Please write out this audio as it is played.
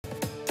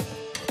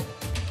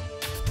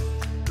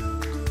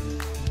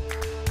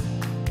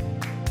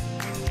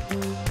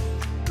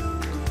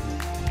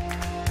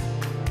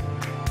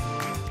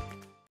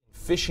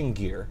fishing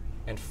gear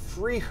and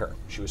free her.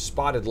 She was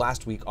spotted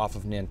last week off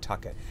of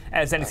Nantucket.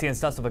 As NECN's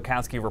Dustin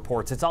Bukowski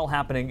reports, it's all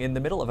happening in the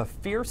middle of a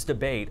fierce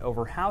debate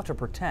over how to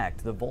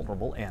protect the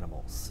vulnerable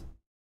animals.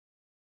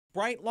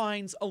 Bright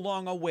lines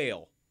along a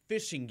whale.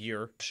 Fishing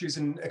gear. She's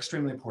in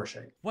extremely poor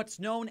shape. What's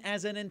known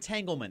as an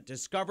entanglement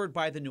discovered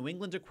by the New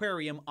England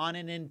Aquarium on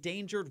an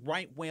endangered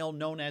right whale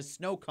known as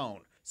snow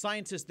cone.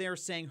 Scientists there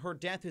saying her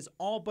death is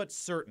all but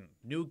certain.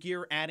 New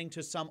gear adding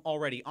to some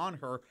already on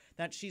her,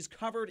 that she's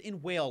covered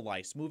in whale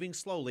lice. Moving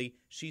slowly,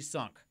 she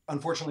sunk.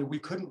 Unfortunately, we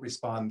couldn't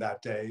respond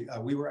that day.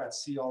 We were at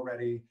sea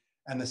already,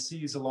 and the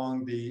seas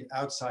along the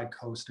outside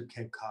coast of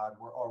Cape Cod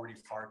were already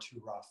far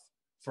too rough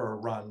for a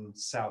run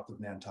south of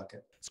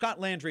Nantucket. Scott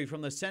Landry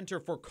from the Center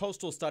for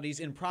Coastal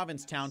Studies in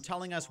Provincetown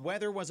telling us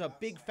weather was a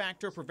big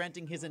factor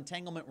preventing his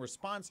entanglement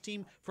response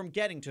team from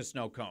getting to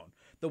Snow Cone.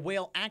 The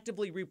whale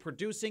actively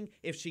reproducing.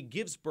 If she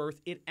gives birth,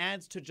 it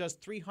adds to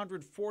just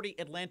 340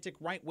 Atlantic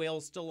right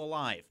whales still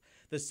alive.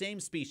 The same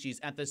species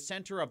at the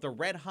center of the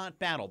red-hot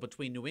battle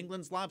between New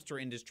England's lobster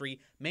industry,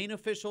 Maine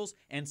officials,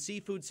 and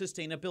seafood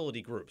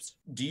sustainability groups.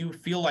 Do you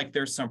feel like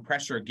there's some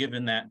pressure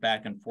given that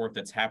back and forth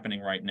that's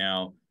happening right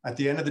now? At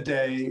the end of the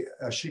day,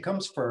 she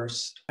comes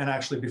first, and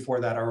actually before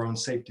that, our own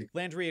safety.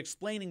 Landry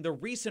explaining the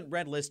recent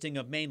red listing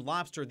of Maine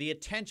lobster, the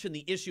attention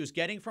the issue's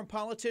getting from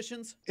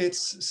politicians.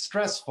 It's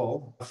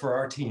stressful for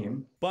our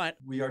team, but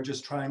we are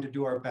just trying to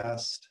do our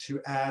best to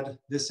add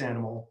this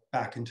animal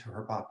back into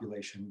her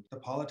population. The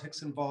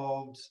politics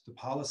involved, the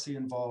policy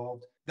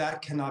involved,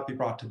 that cannot be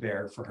brought to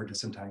bear for her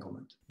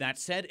disentanglement. That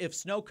said, if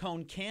snow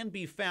cone can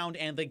be found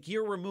and the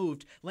gear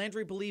removed,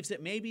 Landry believes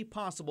it may be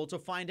possible to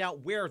find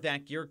out where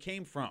that gear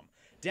came from.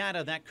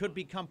 Data that could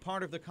become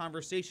part of the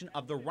conversation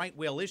of the right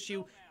whale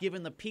issue,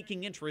 given the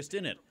piquing interest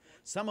in it.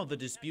 Some of the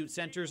dispute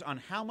centers on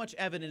how much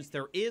evidence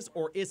there is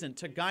or isn't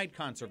to guide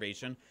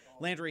conservation.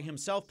 Landry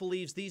himself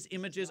believes these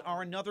images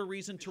are another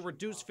reason to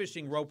reduce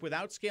fishing rope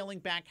without scaling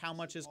back how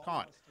much is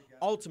caught.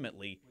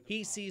 Ultimately,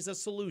 he sees a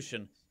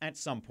solution at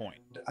some point.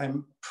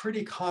 I'm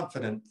pretty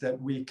confident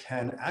that we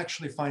can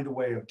actually find a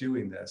way of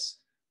doing this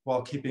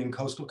while keeping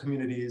coastal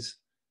communities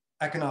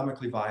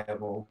economically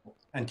viable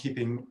and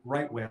keeping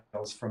right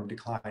whales from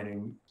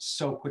declining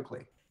so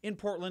quickly. In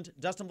Portland,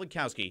 Dustin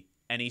Bukowski,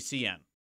 NECN.